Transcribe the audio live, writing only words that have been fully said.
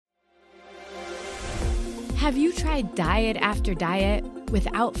Have you tried diet after diet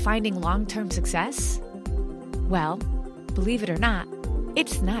without finding long-term success? Well, believe it or not,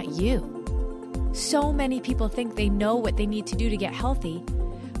 it's not you. So many people think they know what they need to do to get healthy,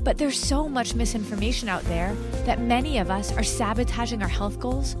 but there's so much misinformation out there that many of us are sabotaging our health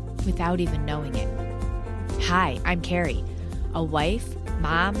goals without even knowing it. Hi, I'm Carrie, a wife,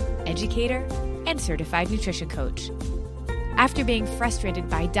 mom, educator, and certified nutrition coach. After being frustrated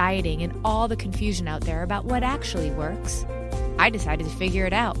by dieting and all the confusion out there about what actually works, I decided to figure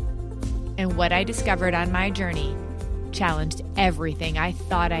it out. And what I discovered on my journey challenged everything I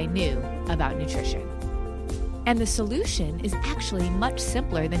thought I knew about nutrition. And the solution is actually much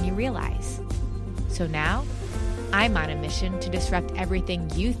simpler than you realize. So now, I'm on a mission to disrupt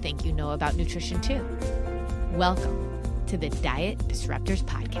everything you think you know about nutrition too. Welcome to the Diet Disruptors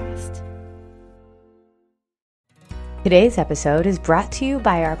Podcast. Today's episode is brought to you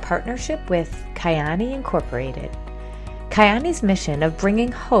by our partnership with Kyani Incorporated. Kyani's mission of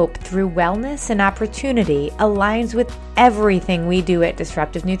bringing hope through wellness and opportunity aligns with everything we do at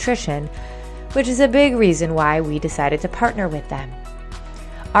Disruptive Nutrition, which is a big reason why we decided to partner with them.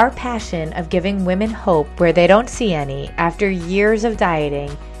 Our passion of giving women hope where they don't see any after years of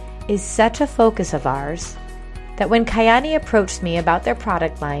dieting is such a focus of ours that when Kyani approached me about their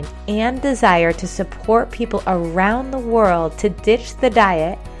product line and desire to support people around the world to ditch the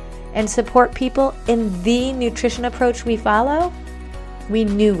diet and support people in the nutrition approach we follow, we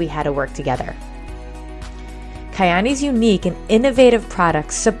knew we had to work together. Kyani's unique and innovative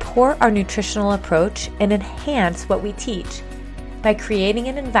products support our nutritional approach and enhance what we teach by creating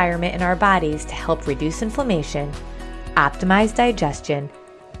an environment in our bodies to help reduce inflammation, optimize digestion,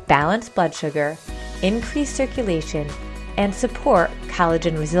 balance blood sugar, increase circulation, and support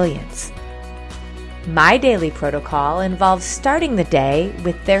collagen resilience. My daily protocol involves starting the day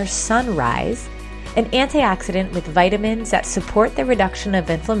with their Sunrise, an antioxidant with vitamins that support the reduction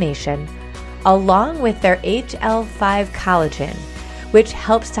of inflammation, along with their HL5 collagen, which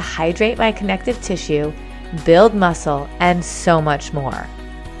helps to hydrate my connective tissue, build muscle, and so much more.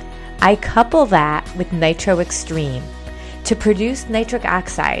 I couple that with Nitro Extreme to produce nitric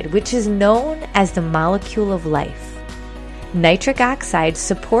oxide, which is known as the molecule of life. Nitric oxide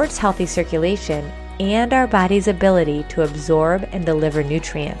supports healthy circulation and our body's ability to absorb and deliver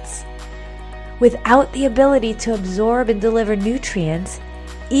nutrients. Without the ability to absorb and deliver nutrients,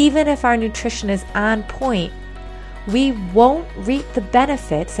 even if our nutrition is on point, we won't reap the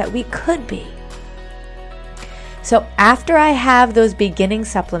benefits that we could be. So after I have those beginning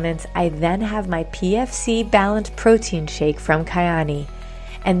supplements, I then have my PFC Balanced Protein Shake from Kyani,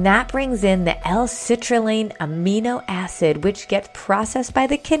 and that brings in the L-citrulline amino acid, which gets processed by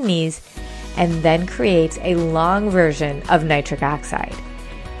the kidneys and then creates a long version of nitric oxide.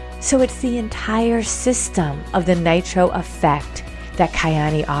 So it's the entire system of the nitro effect that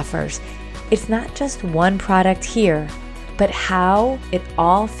Kyani offers. It's not just one product here, but how it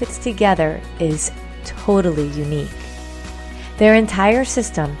all fits together is totally unique. Their entire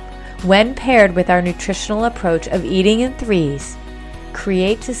system, when paired with our nutritional approach of eating in threes,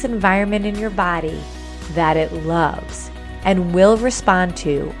 creates this environment in your body that it loves and will respond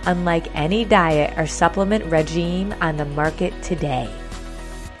to, unlike any diet or supplement regime on the market today.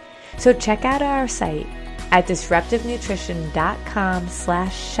 So check out our site at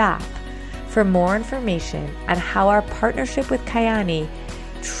disruptivenutrition.com/shop for more information on how our partnership with Kyani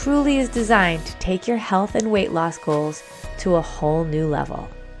truly is designed to take your health and weight loss goals to a whole new level.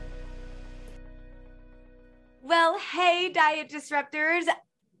 Well, hey, Diet Disruptors.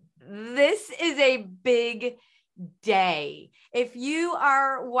 This is a big day. If you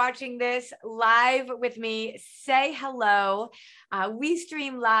are watching this live with me, say hello. We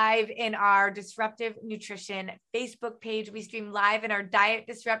stream live in our Disruptive Nutrition Facebook page. We stream live in our Diet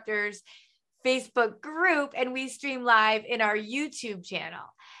Disruptors Facebook group, and we stream live in our YouTube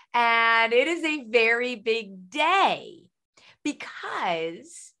channel. And it is a very big day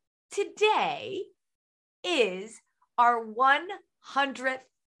because today is our 100th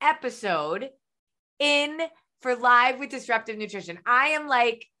episode for Live with Disruptive Nutrition. I am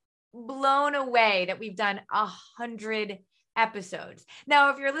like blown away that we've done 100 episodes. Now,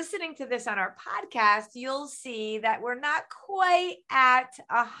 if you're listening to this on our podcast, you'll see that we're not quite at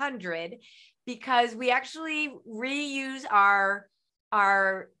 100 because we actually reuse our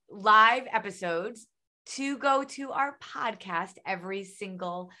live episodes to go to our podcast every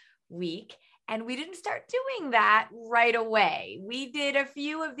single week. And we didn't start doing that right away. We did a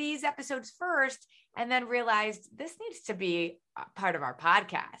few of these episodes first and then realized this needs to be a part of our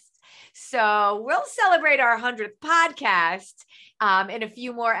podcast. So we'll celebrate our 100th podcast in a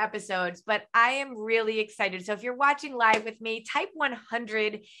few more episodes, but I am really excited. So if you're watching live with me, type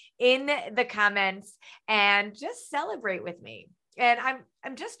 100 in the comments and just celebrate with me. And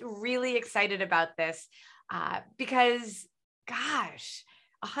I'm just really excited about this because, gosh,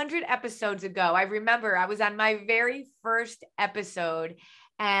 100 episodes ago, I remember I was on my very first episode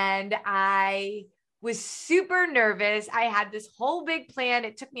and I was super nervous. I had this whole big plan.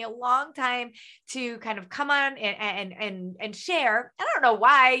 It took me a long time to kind of come on and share. I don't know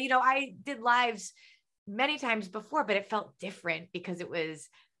why, I did lives many times before, but it felt different because it was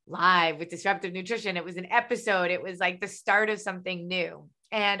live with Disruptive Nutrition. It was an episode. It was like the start of something new.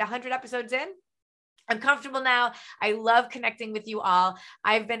 And 100 episodes in, I'm comfortable now. I love connecting with you all.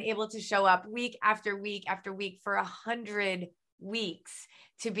 I've been able to show up week after week after week for 100 weeks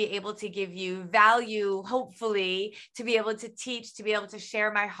to be able to give you value, hopefully, to be able to teach, to be able to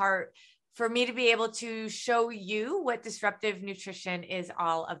share my heart, for me to be able to show you what disruptive nutrition is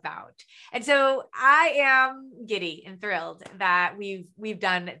all about. And so I am giddy and thrilled that we've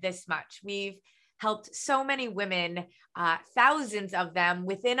done this much. We've helped so many women, thousands of them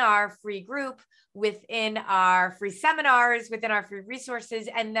within our free group, within our free seminars, within our free resources,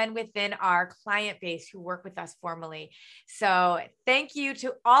 and then within our client base who work with us formally. So thank you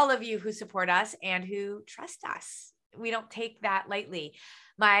to all of you who support us and who trust us. We don't take that lightly.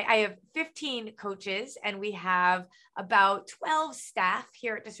 I have 15 coaches and we have about 12 staff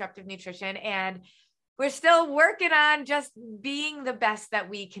here at Disruptive Nutrition, and we're still working on just being the best that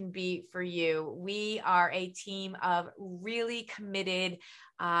we can be for you. We are a team of really committed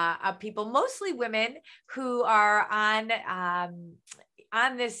of people, mostly women, who are on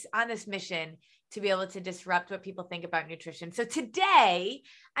this mission to be able to disrupt what people think about nutrition. So today,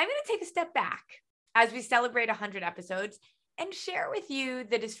 I'm going to take a step back as we celebrate 100 episodes and share with you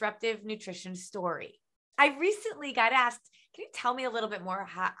the disruptive nutrition story. I recently got asked, can you tell me a little bit more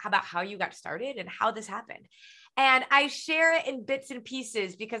about how you got started and how this happened? And I share it in bits and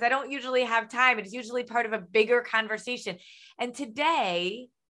pieces because I don't usually have time. It's usually part of a bigger conversation. And today,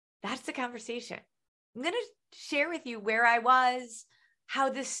 that's the conversation. I'm going to share with you where I was, how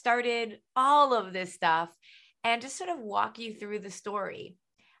this started, all of this stuff, and just sort of walk you through the story.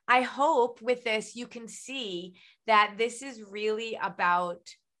 I hope with this, you can see that this is really about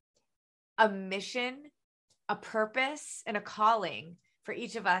a mission, a purpose, and a calling for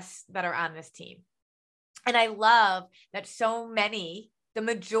each of us that are on this team. And I love that so many, the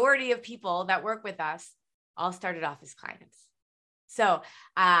majority of people that work with us all started off as clients. So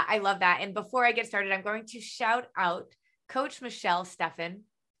I love that. And before I get started, I'm going to shout out Coach Michelle Steffen.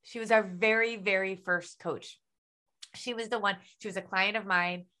 She was our very, very first coach. She was a client of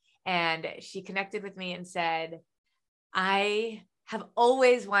mine, and she connected with me and said, I have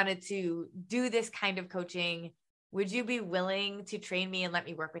always wanted to do this kind of coaching. Would you be willing to train me and let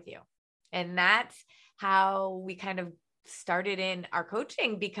me work with you? And that's how we kind of started in our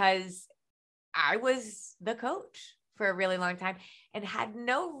coaching, because I was the coach for a really long time and had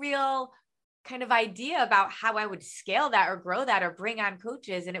no real kind of idea about how I would scale that or grow that or bring on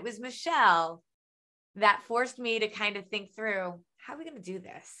coaches. And it was Michelle that forced me to kind of think through, how are we going to do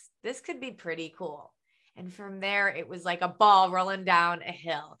this? This could be pretty cool. And from there, it was like a ball rolling down a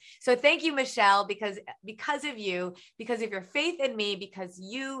hill. So thank you, Michelle, because of you, because of your faith in me, because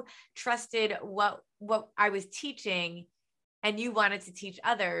you trusted what I was teaching and you wanted to teach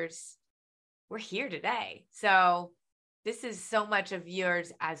others, we're here today. So this is so much of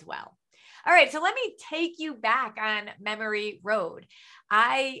yours as well. All right, so let me take you back on memory road.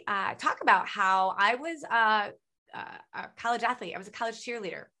 I talk about how I was a college athlete. I was a college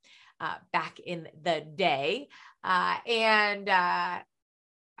cheerleader back in the day. I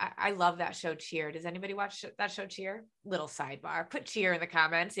love that show, Cheer. Does anybody watch that show, Cheer? Little sidebar. Put Cheer in the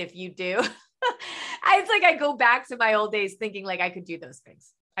comments if you do. It's like I go back to my old days thinking like I could do those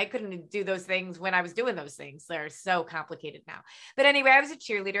things. I couldn't do those things when I was doing those things. They're so complicated now. But anyway, I was a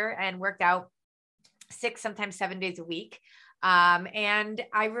cheerleader and worked out 6, sometimes 7 days a week. And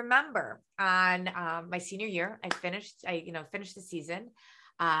I remember on my senior year, I finished the season.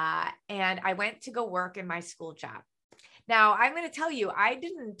 And I went to go work in my school job. Now, I'm going to tell you, I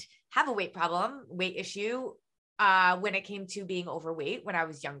didn't have a weight issue when it came to being overweight when I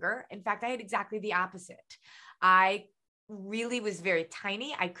was younger. In fact, I had exactly the opposite. I really was very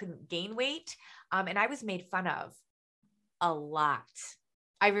tiny. I couldn't gain weight. And I was made fun of a lot.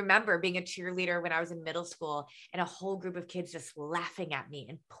 I remember being a cheerleader when I was in middle school and a whole group of kids just laughing at me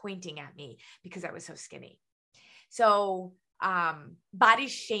and pointing at me because I was so skinny. So body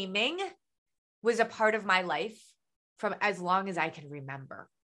shaming was a part of my life from as long as I can remember.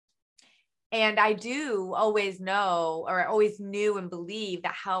 And I do always know, or I always knew and believed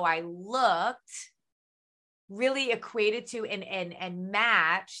that how I looked really equated to and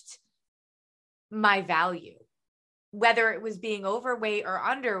matched my value, whether it was being overweight or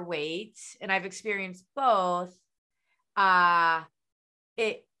underweight. And I've experienced both.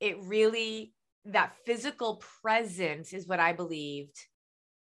 It really, that physical presence is what I believed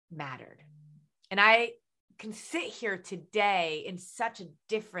mattered. And I can sit here today in such a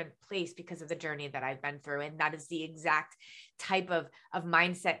different place because of the journey that I've been through. And that is the exact type of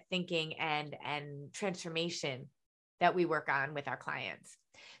mindset thinking and transformation that we work on with our clients.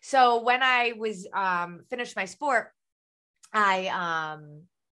 So when I was finished my sport, I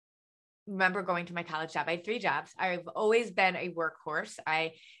remember going to my college job. I had 3 jobs. I've always been a workhorse.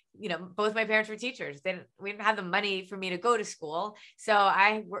 Both my parents were teachers. We didn't have the money for me to go to school. So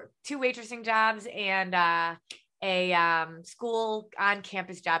I worked 2 waitressing jobs and a school on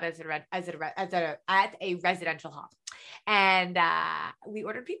campus job at a residential hall. And we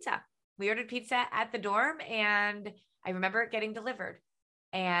ordered pizza. We ordered pizza at the dorm, and I remember it getting delivered,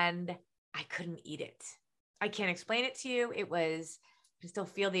 and I couldn't eat it. I can't explain it to you. I can still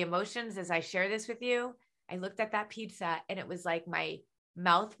feel the emotions as I share this with you. I looked at that pizza and it was like my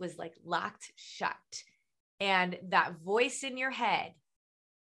mouth was like locked shut. And that voice in your head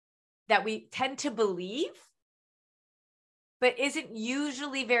that we tend to believe, but isn't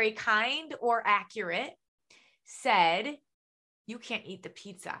usually very kind or accurate, said, you can't eat the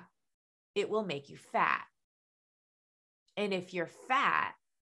pizza. It will make you fat. And if you're fat,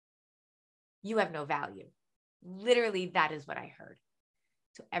 you have no value. Literally, that is what I heard.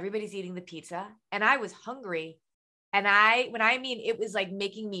 So everybody's eating the pizza and I was hungry. And when I mean, it was like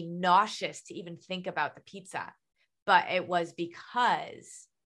making me nauseous to even think about the pizza, but it was because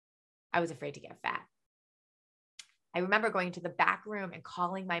I was afraid to get fat. I remember going to the back room and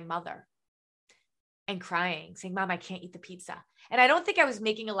calling my mother and crying, saying, Mom, I can't eat the pizza. And I don't think I was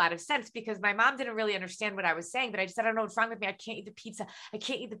making a lot of sense because my mom didn't really understand what I was saying, but I just said, I don't know what's wrong with me. I can't eat the pizza. I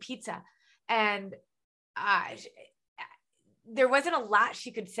can't eat the pizza. And there wasn't a lot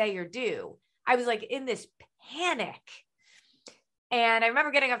she could say or do. I was like in this panic. And I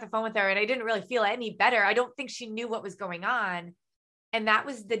remember getting off the phone with her and I didn't really feel any better. I don't think she knew what was going on. And that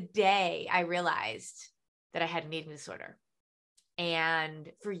was the day I realized that I had an eating disorder. And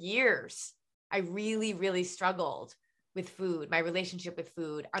for years, I really, really struggled with food, my relationship with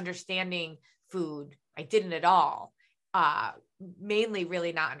food, understanding food. I didn't at all. Mainly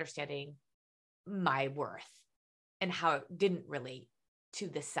really not understanding my worth and how it didn't relate to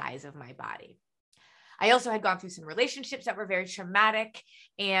the size of my body. I also had gone through some relationships that were very traumatic,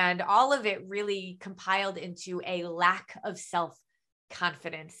 and all of it really compiled into a lack of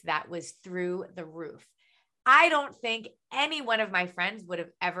self-confidence that was through the roof. I don't think any one of my friends would have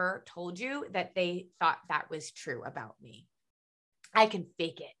ever told you that they thought that was true about me. I can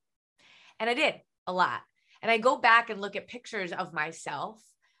fake it. And I did a lot. And I go back and look at pictures of myself,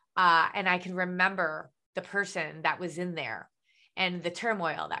 and I can remember the person that was in there and the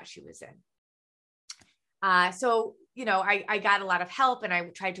turmoil that she was in. So, I got a lot of help and I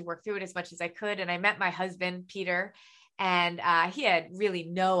tried to work through it as much as I could. And I met my husband, Peter, and he had really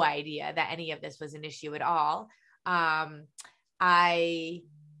no idea that any of this was an issue at all. I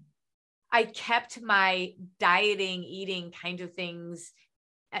kept my dieting, eating kind of things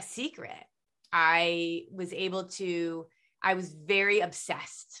a secret. I was very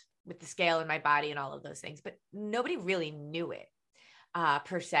obsessed with the scale in my body and all of those things, but nobody really knew it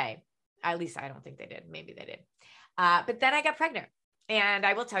per se. At least I don't think they did. Maybe they did. But then I got pregnant. And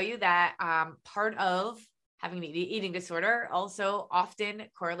I will tell you that part of having an eating disorder also often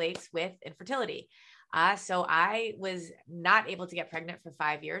correlates with infertility. So I was not able to get pregnant for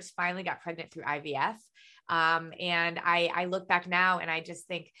 5 years, finally got pregnant through IVF. And I look back now and I just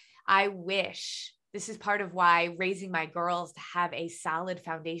think, I wish this is part of why raising my girls to have a solid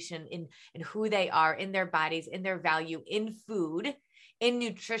foundation in who they are, in their bodies, in their value, in food, in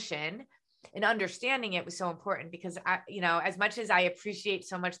nutrition, and understanding it was so important because as much as I appreciate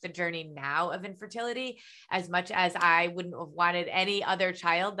so much the journey now of infertility, as much as I wouldn't have wanted any other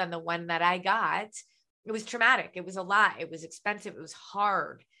child than the one that I got, it was traumatic. It was a lot. It was expensive. It was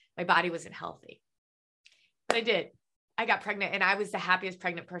hard. My body wasn't healthy, but I got pregnant and I was the happiest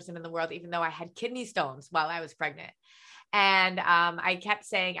pregnant person in the world, even though I had kidney stones while I was pregnant. And I kept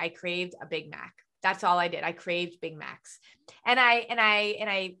saying I craved a Big Mac. That's all I did. I craved Big Macs. And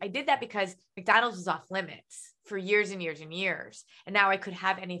I did that because McDonald's was off limits for years and years and years. And now I could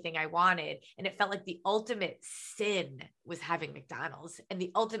have anything I wanted. And it felt like the ultimate sin was having McDonald's, and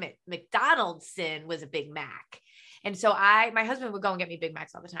the ultimate McDonald's sin was a Big Mac. And so my husband would go and get me Big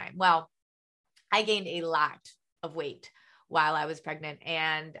Macs all the time. Well, I gained a lot of weight while I was pregnant,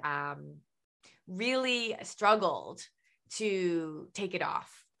 and really struggled to take it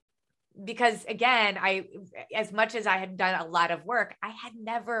off. Because again, as much as I had done a lot of work, I had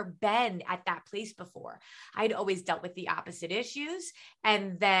never been at that place before. I'd always dealt with the opposite issues,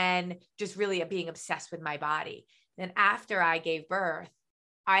 and then just really being obsessed with my body. Then after I gave birth,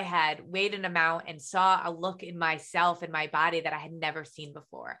 I had weighed an amount and saw a look in myself and my body that I had never seen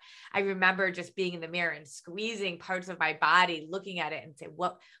before. I remember just being in the mirror and squeezing parts of my body, looking at it and say,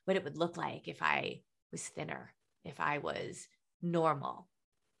 what it would look like if I was thinner, if I was normal.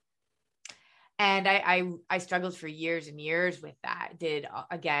 And I struggled for years and years with that. Did,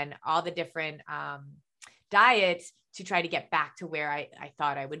 again, all the different diets to try to get back to where I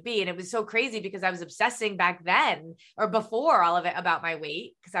thought I would be. And it was so crazy because I was obsessing back then, or before all of it, about my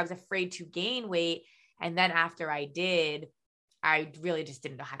weight, because I was afraid to gain weight. And then after I did, I really just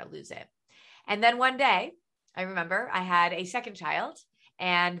didn't know how to lose it. And then one day, I remember I had a second child,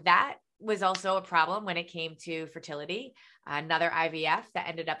 and that was also a problem when it came to fertility. Another IVF that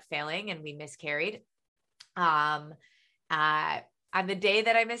ended up failing, and we miscarried. On the day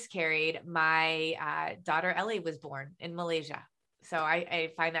that I miscarried, my daughter Ellie was born in Malaysia. So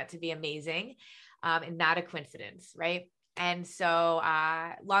I find that to be amazing, and not a coincidence, right? And so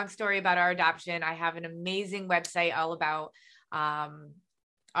long story about our adoption. I have an amazing website all about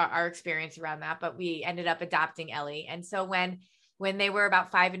our experience around that, but we ended up adopting Ellie. And so when they were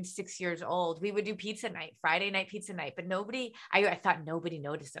about 5 and 6 years old, we would do pizza night, Friday night pizza night. But I thought nobody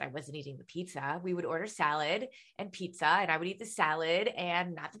noticed that I wasn't eating the pizza. We would order salad and pizza, and I would eat the salad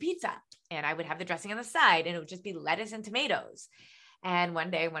and not the pizza. And I would have the dressing on the side, and it would just be lettuce and tomatoes. And one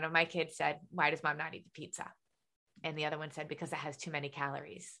day, one of my kids said, "Why does mom not eat the pizza?" And the other one said, "Because it has too many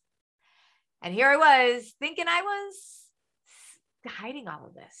calories." And here I was thinking I was hiding all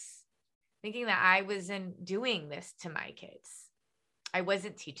of this, thinking that I wasn't doing this to my kids. I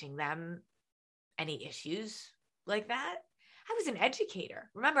wasn't teaching them any issues like that. I was an educator.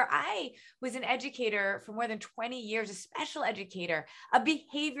 Remember, I was an educator for more than 20 years, a special educator, a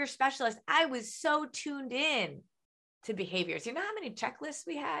behavior specialist. I was so tuned in to behaviors. You know how many checklists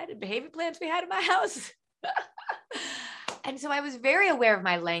we had, behavior plans we had in my house? And so I was very aware of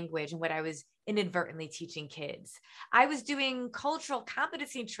my language and what I was inadvertently teaching kids. I was doing cultural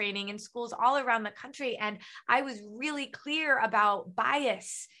competency training in schools all around the country. And I was really clear about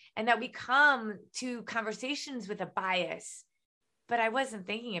bias, and that we come to conversations with a bias, but I wasn't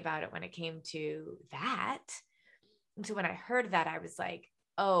thinking about it when it came to that. And so when I heard that, I was like,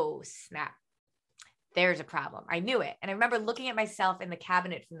 oh, snap, there's a problem. I knew it. And I remember looking at myself in the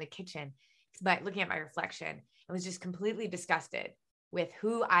cabinet from the kitchen, but looking at my reflection, I was just completely disgusted with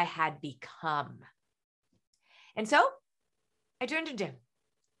who I had become. And so I joined a gym.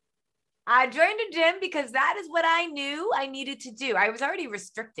 I joined a gym because that is what I knew I needed to do. I was already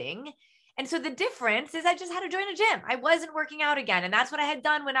restricting. And so the difference is I just had to join a gym. I wasn't working out again. And that's what I had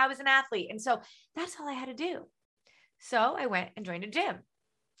done when I was an athlete. And so that's all I had to do. So I went and joined a gym.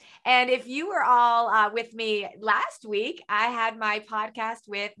 And if you were all with me last week, I had my podcast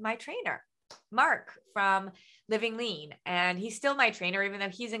with my trainer, Mark from Living Lean. And he's still my trainer, even though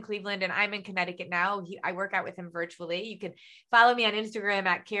he's in Cleveland and I'm in Connecticut now. I work out with him virtually. You can follow me on Instagram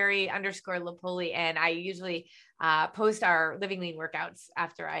at Carrie_Lapoli. And I usually post our Living Lean workouts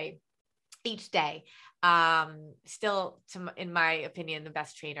each day. Still, in my opinion, the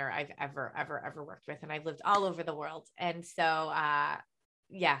best trainer I've ever worked with. And I've lived all over the world. And so,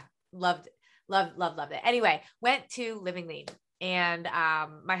 loved it. Anyway, went to Living Lean. And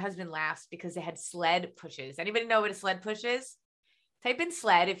my husband laughs because they had sled pushes. Anybody know what a sled push is? Type in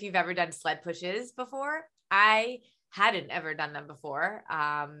sled if you've ever done sled pushes before. I hadn't ever done them before.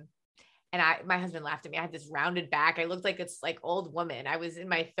 And my husband laughed at me. I had this rounded back. I looked like it's like old woman. I was in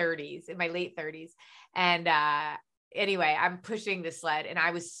my late 30s. And anyway, I'm pushing the sled and I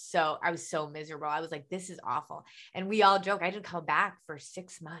was so miserable. I was like, this is awful. And we all joke, I didn't come back for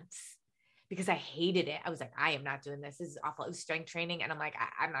 6 months because I hated it. I was like, I am not doing this. This is awful. It was strength training. And I'm like,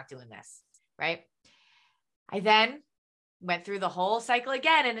 I'm not doing this. Right. I then went through the whole cycle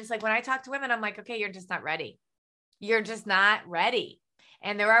again. And it's like, when I talk to women, I'm like, okay, you're just not ready. You're just not ready.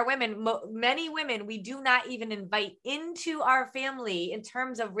 And there are women, many women we do not even invite into our family in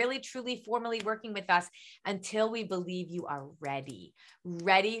terms of really, truly, formally working with us until we believe you are ready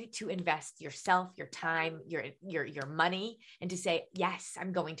to invest yourself, your time, your money, and to say, yes,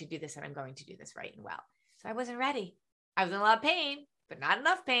 I'm going to do this and I'm going to do this right and well. So I wasn't ready. I was in a lot of pain, but not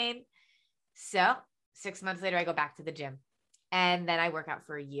enough pain. So 6 months later, I go back to the gym and then I work out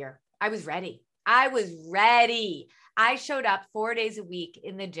for a year. I was ready. I showed up 4 days a week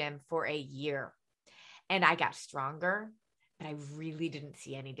in the gym for a year and I got stronger, but I really didn't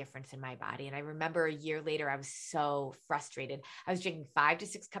see any difference in my body. And I remember a year later, I was so frustrated. I was drinking 5 to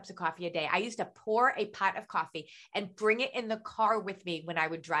 6 cups of coffee a day. I used to pour a pot of coffee and bring it in the car with me when I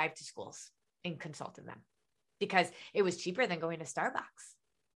would drive to schools and consult in them because it was cheaper than going to Starbucks.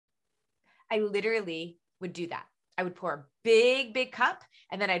 I literally would do that. I would pour a big cup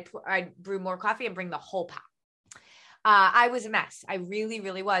and then I'd brew more coffee and bring the whole pot. I was a mess. I really,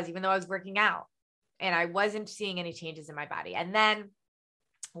 really was, even though I was working out and I wasn't seeing any changes in my body. And then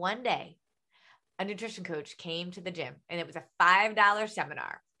one day, a nutrition coach came to the gym and it was a $5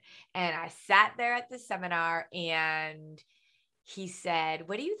 seminar. And I sat there at the seminar and he said,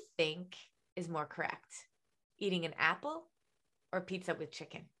 what do you think is more correct? Eating an apple or pizza with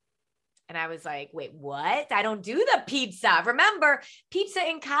chicken? And I was like, wait, what? I don't do the pizza. Remember, pizza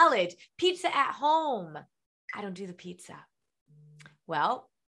in college, pizza at home. I don't do the pizza. Well,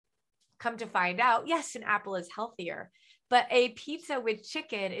 come to find out, yes, an apple is healthier, but a pizza with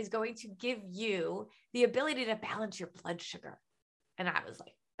chicken is going to give you the ability to balance your blood sugar. And I was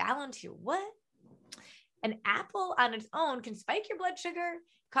like, balance your what? An apple on its own can spike your blood sugar,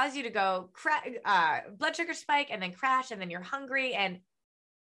 cause you to go blood sugar spike and then crash, and then you're hungry. And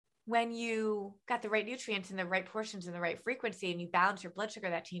when you got the right nutrients in the right portions and the right frequency and you balance your blood sugar,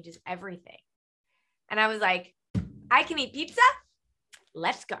 that changes everything. And I was like, I can eat pizza.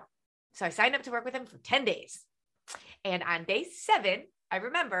 Let's go. So I signed up to work with him for 10 days. And on day 7, I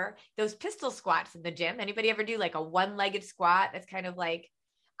remember those pistol squats in the gym. Anybody ever do like a one-legged squat? That's kind of like,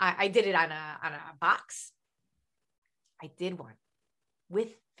 I did it on a box. I did one with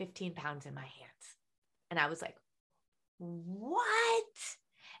 15 pounds in my hands. And I was like, what?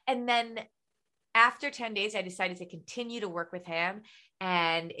 And then after 10 days, I decided to continue to work with him.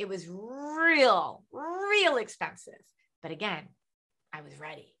 And it was real expensive. But again, I was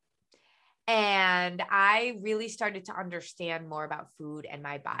ready. And I really started to understand more about food and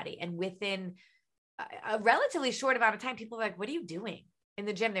my body. And within a relatively short amount of time, people were like, what are you doing in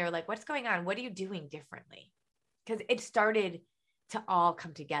the gym? They were like, what's going on? What are you doing differently? Because it started to all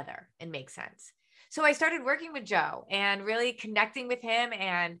come together and make sense. So I started working with Joe and really connecting with him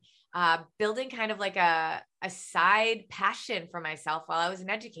and building kind of like a side passion for myself while I was an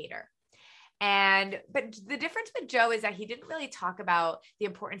educator. But the difference with Joe is that he didn't really talk about the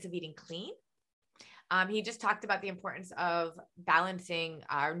importance of eating clean. He just talked about the importance of balancing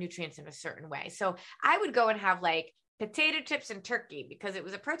our nutrients in a certain way. So I would go and have like potato chips and turkey because it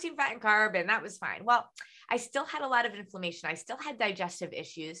was a protein, fat, and carb, and that was fine. Well, I still had a lot of inflammation. I still had digestive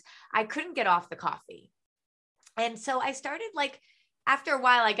issues. I couldn't get off the coffee. And so I started after a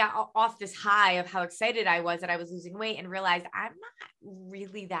while, I got off this high of how excited I was that I was losing weight and realized I'm not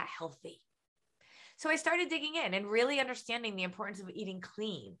really that healthy. So I started digging in and really understanding the importance of eating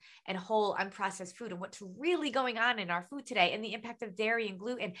clean and whole unprocessed food and what's really going on in our food today and the impact of dairy and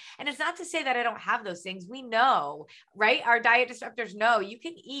gluten. And it's not to say that I don't have those things. We know, right? Our diet disruptors know you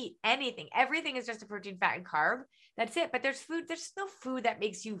can eat anything. Everything is just a protein, fat, and carb. That's it. But there's no food that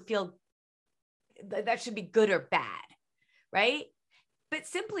makes you feel that should be good or bad, right? But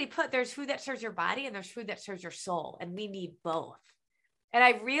simply put, there's food that serves your body and there's food that serves your soul. And we need both. And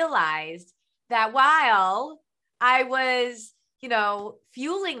I realized that while I was,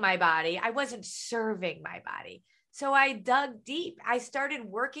 fueling my body, I wasn't serving my body. So I dug deep. I started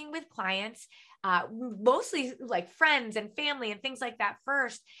working with clients, mostly like friends and family and things like that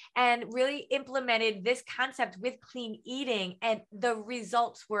first, and really implemented this concept with clean eating. And the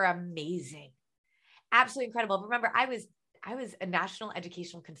results were amazing. Absolutely incredible. Remember, I was a national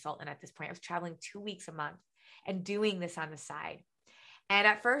educational consultant at this point. I was traveling 2 weeks a month and doing this on the side. And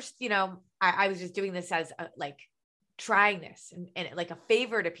at first, I was just doing this as trying this and like a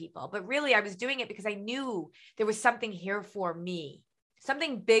favor to people, but really I was doing it because I knew there was something here for me,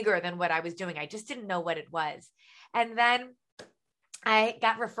 something bigger than what I was doing. I just didn't know what it was. And then I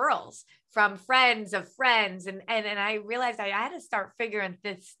got referrals from friends of friends. And I realized I had to start figuring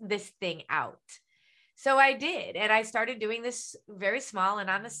this thing out. So I did. And I started doing this very small and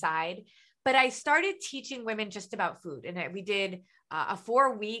on the side But I started teaching women just about food. And we did a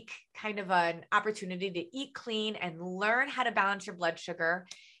 4-week kind of an opportunity to eat clean and learn how to balance your blood sugar.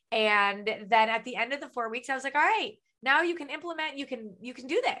 And then at the end of the 4 weeks, I was like, all right, now you can implement, you can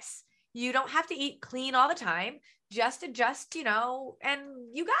do this. You don't have to eat clean all the time. Just adjust, and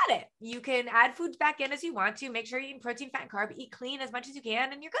you got it. You can add foods back in as you want to. Make sure you're eating protein, fat, and carb. Eat clean as much as you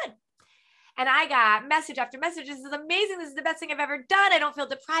can, and you're good. And I got message after message. This is amazing. This is the best thing I've ever done. I don't feel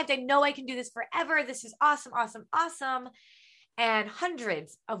deprived. I know I can do this forever. This is awesome, awesome, awesome. And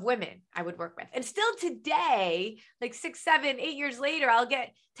hundreds of women I would work with. And still today, like 6, 7, 8 years later, I'll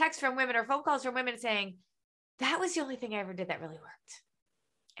get texts from women or phone calls from women saying, that was the only thing I ever did that really worked.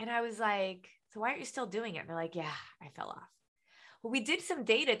 And I was like, so why aren't you still doing it? And they're like, yeah, I fell off. Well, we did some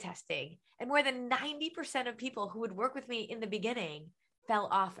data testing, and more than 90% of people who would work with me in the beginning fell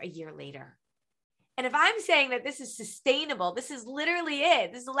off a year later. And if I'm saying that this is sustainable, this is literally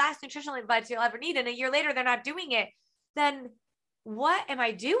it, this is the last nutritional advice you'll ever need, and a year later they're not doing it, then what am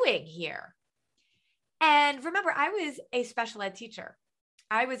I doing here? And remember, I was a special ed teacher.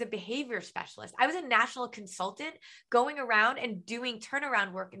 I was a behavior specialist. I was a national consultant going around and doing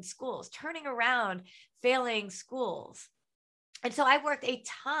turnaround work in schools, turning around failing schools. And so I worked a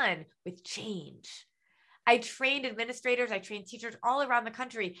ton with change. I trained administrators, I trained teachers all around the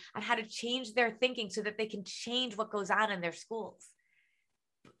country on how to change their thinking so that they can change what goes on in their schools.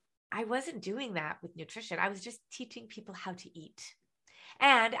 I wasn't doing that with nutrition. I was just teaching people how to eat.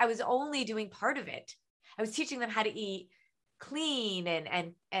 And I was only doing part of it. I was teaching them how to eat clean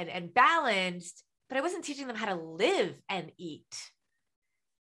and balanced, but I wasn't teaching them how to live and eat.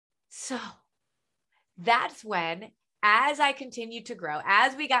 So that's when, as I continued to grow,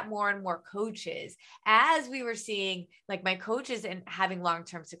 as we got more and more coaches, as we were seeing like my coaches and having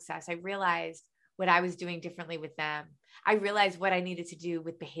long-term success, I realized what I was doing differently with them. I realized what I needed to do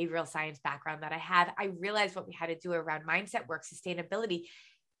with behavioral science background that I had. I realized what we had to do around mindset work, sustainability,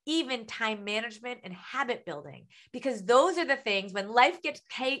 even time management and habit building, because those are the things when life gets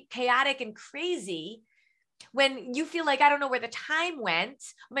chaotic and crazy, when you feel like, I don't know where the time went.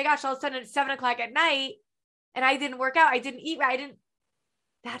 Oh my gosh, all of a sudden it's 7:00 at night and I didn't work out. I didn't eat right.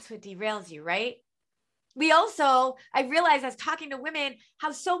 That's what derails you, right? I realized as talking to women,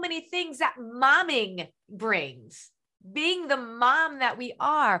 how so many things that momming brings, being the mom that we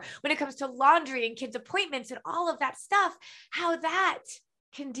are when it comes to laundry and kids' appointments and all of that stuff, how that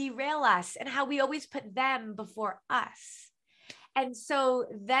can derail us and how we always put them before us. And so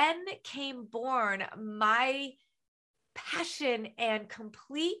then came born my passion and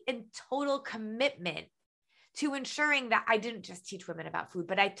complete and total commitment to ensuring that I didn't just teach women about food,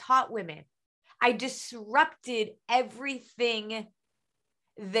 but I taught women. I disrupted everything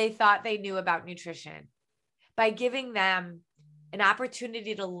they thought they knew about nutrition by giving them an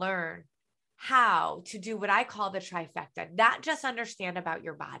opportunity to learn how to do what I call the trifecta, not just understand about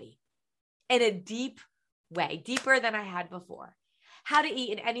your body in a deep way, deeper than I had before. How to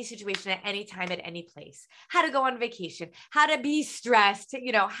eat in any situation, at any time, at any place, how to go on vacation, how to be stressed,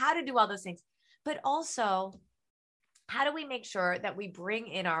 how to do all those things, but also how do we make sure that we bring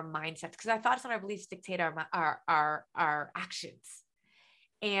in our mindsets? Because our thoughts and our beliefs dictate our actions.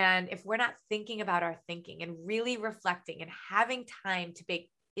 And if we're not thinking about our thinking and really reflecting and having time to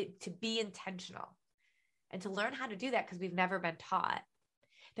be intentional and to learn how to do that, because we've never been taught,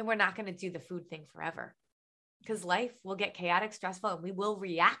 then we're not going to do the food thing forever, because life will get chaotic, stressful, and we will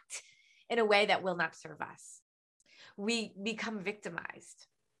react in a way that will not serve us. We become victimized,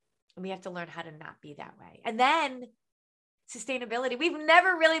 and we have to learn how to not be that way. And then sustainability. We've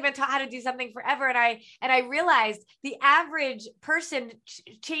never really been taught how to do something forever. And I realized the average person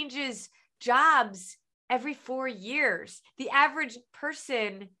changes jobs every 4 years. The average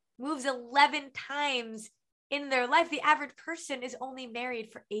person moves 11 times in their life. The average person is only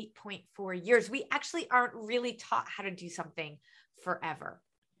married for 8.4 years. We actually aren't really taught how to do something forever.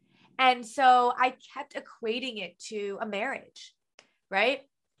 And so I kept equating it to a marriage, right?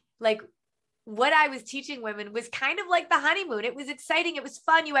 Like, what I was teaching women was kind of like the honeymoon. It was exciting. It was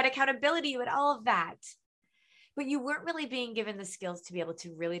fun. You had accountability. You had all of that. But you weren't really being given the skills to be able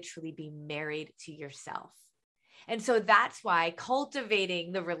to really, truly be married to yourself. And so that's why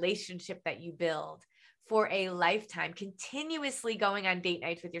cultivating the relationship that you build for a lifetime, continuously going on date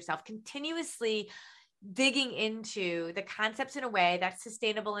nights with yourself, continuously digging into the concepts in a way that's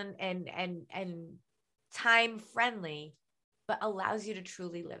sustainable and time friendly, but allows you to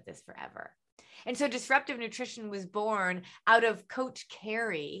truly live this forever. And so disruptive nutrition was born out of Coach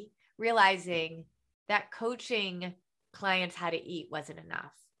Carrie realizing that coaching clients how to eat wasn't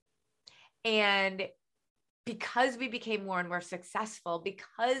enough. And because we became more and more successful,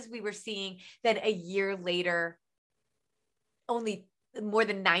 because we were seeing that a year later, only more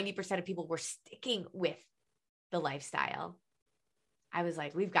than 90% of people were sticking with the lifestyle, I was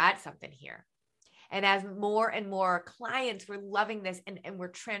like, we've got something here. And as more and more clients were loving this and were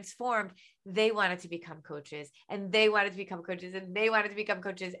transformed, they wanted to become coaches, and they wanted to become coaches, and they wanted to become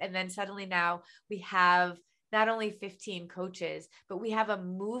coaches. And then suddenly now we have not only 15 coaches, but we have a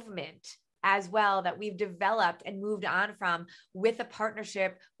movement as well that we've developed and moved on from, with a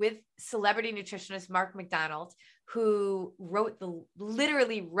partnership with celebrity nutritionist Mark McDonald, who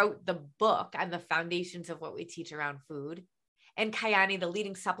literally wrote the book on the foundations of what we teach around food, and Kyani, the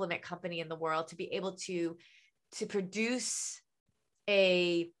leading supplement company in the world, to be able to produce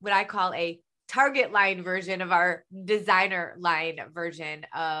what I call a Target line version of our designer line version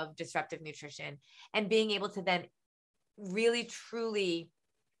of disruptive nutrition, and being able to then really truly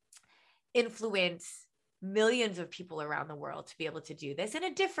influence millions of people around the world to be able to do this in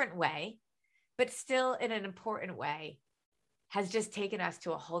a different way, but still in an important way, has just taken us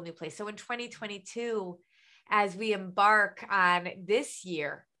to a whole new place. So in 2022, as we embark on this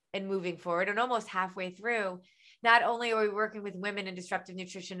year and moving forward and almost halfway through, not only are we working with women in disruptive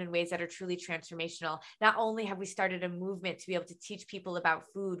nutrition in ways that are truly transformational, not only have we started a movement to be able to teach people about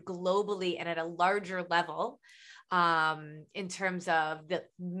food globally and at a larger level, in terms of the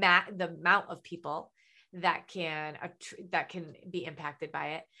amount of people that can be impacted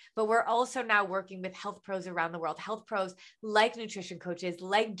by it. But we're also now working with health pros around the world, health pros like nutrition coaches,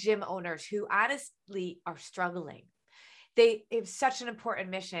 like gym owners who honestly are struggling. They have such an important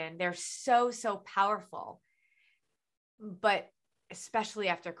mission. They're so, so powerful. But especially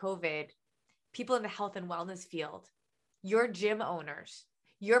after COVID, people in the health and wellness field, your gym owners,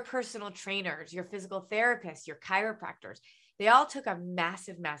 your personal trainers, your physical therapists, your chiropractors, they all took a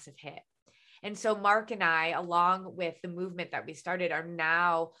massive, massive hit. And so Mark and I, along with the movement that we started, are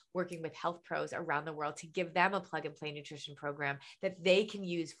now working with health pros around the world to give them a plug and play nutrition program that they can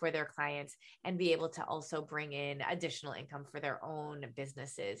use for their clients and be able to also bring in additional income for their own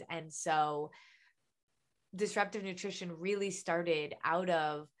businesses. And so disruptive nutrition really started out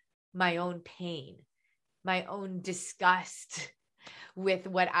of my own pain, my own disgust with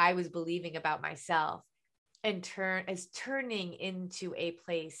what I was believing about myself, and turning into a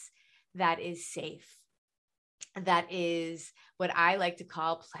place that is safe. That is what I like to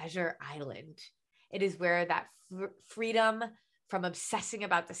call Pleasure Island. It is where that freedom from obsessing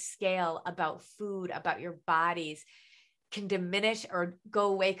about the scale, about food, about your bodies can diminish or go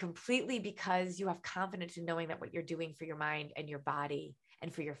away completely, because you have confidence in knowing that what you're doing for your mind and your body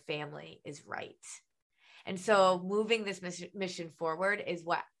and for your family is right. And so moving this mission forward is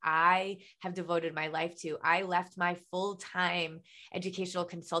what I have devoted my life to. I left my full-time educational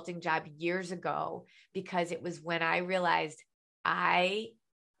consulting job years ago because it was when I realized I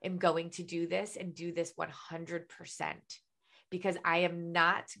am going to do this and do this 100%, because I am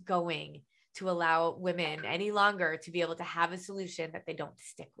not going to allow women any longer to be able to have a solution that they don't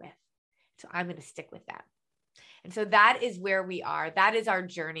stick with. So I'm going to stick with that. And so that is where we are. That is our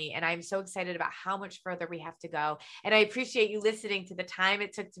journey. And I'm so excited about how much further we have to go. And I appreciate you listening to the time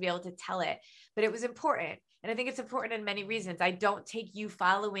it took to be able to tell it, but it was important. And I think it's important in many reasons. I don't take you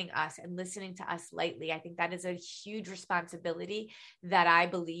following us and listening to us lightly. I think that is a huge responsibility that I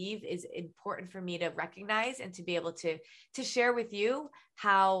believe is important for me to recognize and to be able to share with you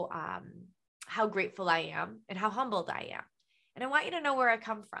how grateful I am and how humbled I am. And I want you to know where I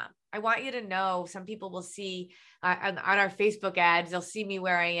come from. I want you to know, some people will see on our Facebook ads, they'll see me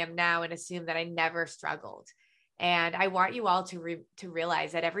where I am now and assume that I never struggled. And I want you all to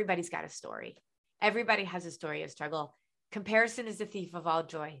realize that everybody's got a story. Everybody has a story of struggle. Comparison is the thief of all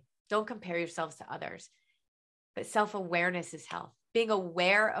joy. Don't compare yourselves to others. But self-awareness is health. Being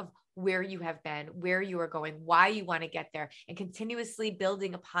aware of where you have been, where you are going, why you want to get there, and continuously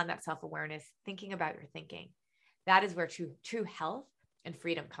building upon that self-awareness, thinking about your thinking. That is where true health and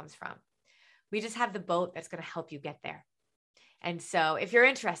freedom comes from. We just have the boat that's going to help you get there. And so if you're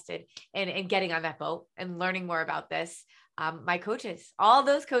interested in getting on that boat and learning more about this, my coaches, all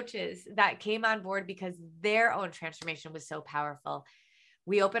those coaches that came on board because their own transformation was so powerful,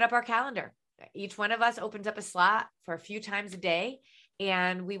 we open up our calendar. Each one of us opens up a slot for a few times a day,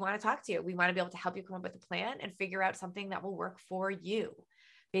 and we want to talk to you. We want to be able to help you come up with a plan and figure out something that will work for you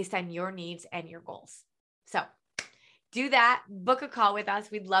based on your needs and your goals. So do that, book a call with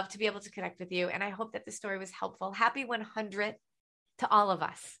us. We'd love to be able to connect with you. And I hope that the story was helpful. Happy 100th to all of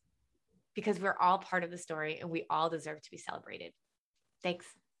us, because we're all part of the story and we all deserve to be celebrated. Thanks.